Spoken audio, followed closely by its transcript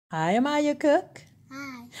Hi, Amiyah Cook.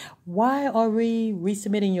 Hi. Why are we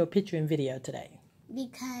resubmitting your picture and video today?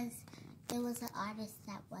 Because there was an artist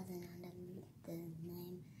that wasn't on the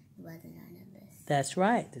name wasn't on the list. That's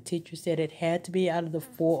right. The teacher said it had to be out of the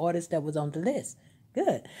 4 artists that was on the list.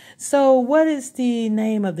 Good. So what is the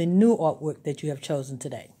name of the new artwork that you have chosen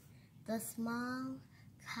today? The Small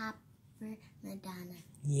Copper Madonna.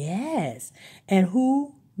 Yes. And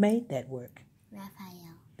who made that work? Raphael.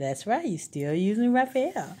 That's right. You're still using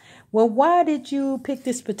Raphael. Well, why did you pick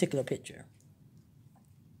this particular picture?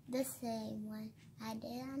 The same one I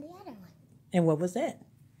did on the other one. And what was that?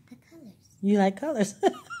 The colors. You like colors.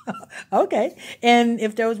 Okay. And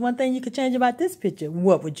if there was one thing you could change about this picture,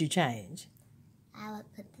 what would you change? I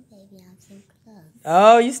would put the baby on some clothes.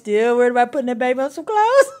 Oh, you still worried about putting the baby on some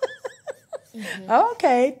clothes?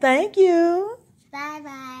 Okay. Thank you.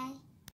 Bye-bye.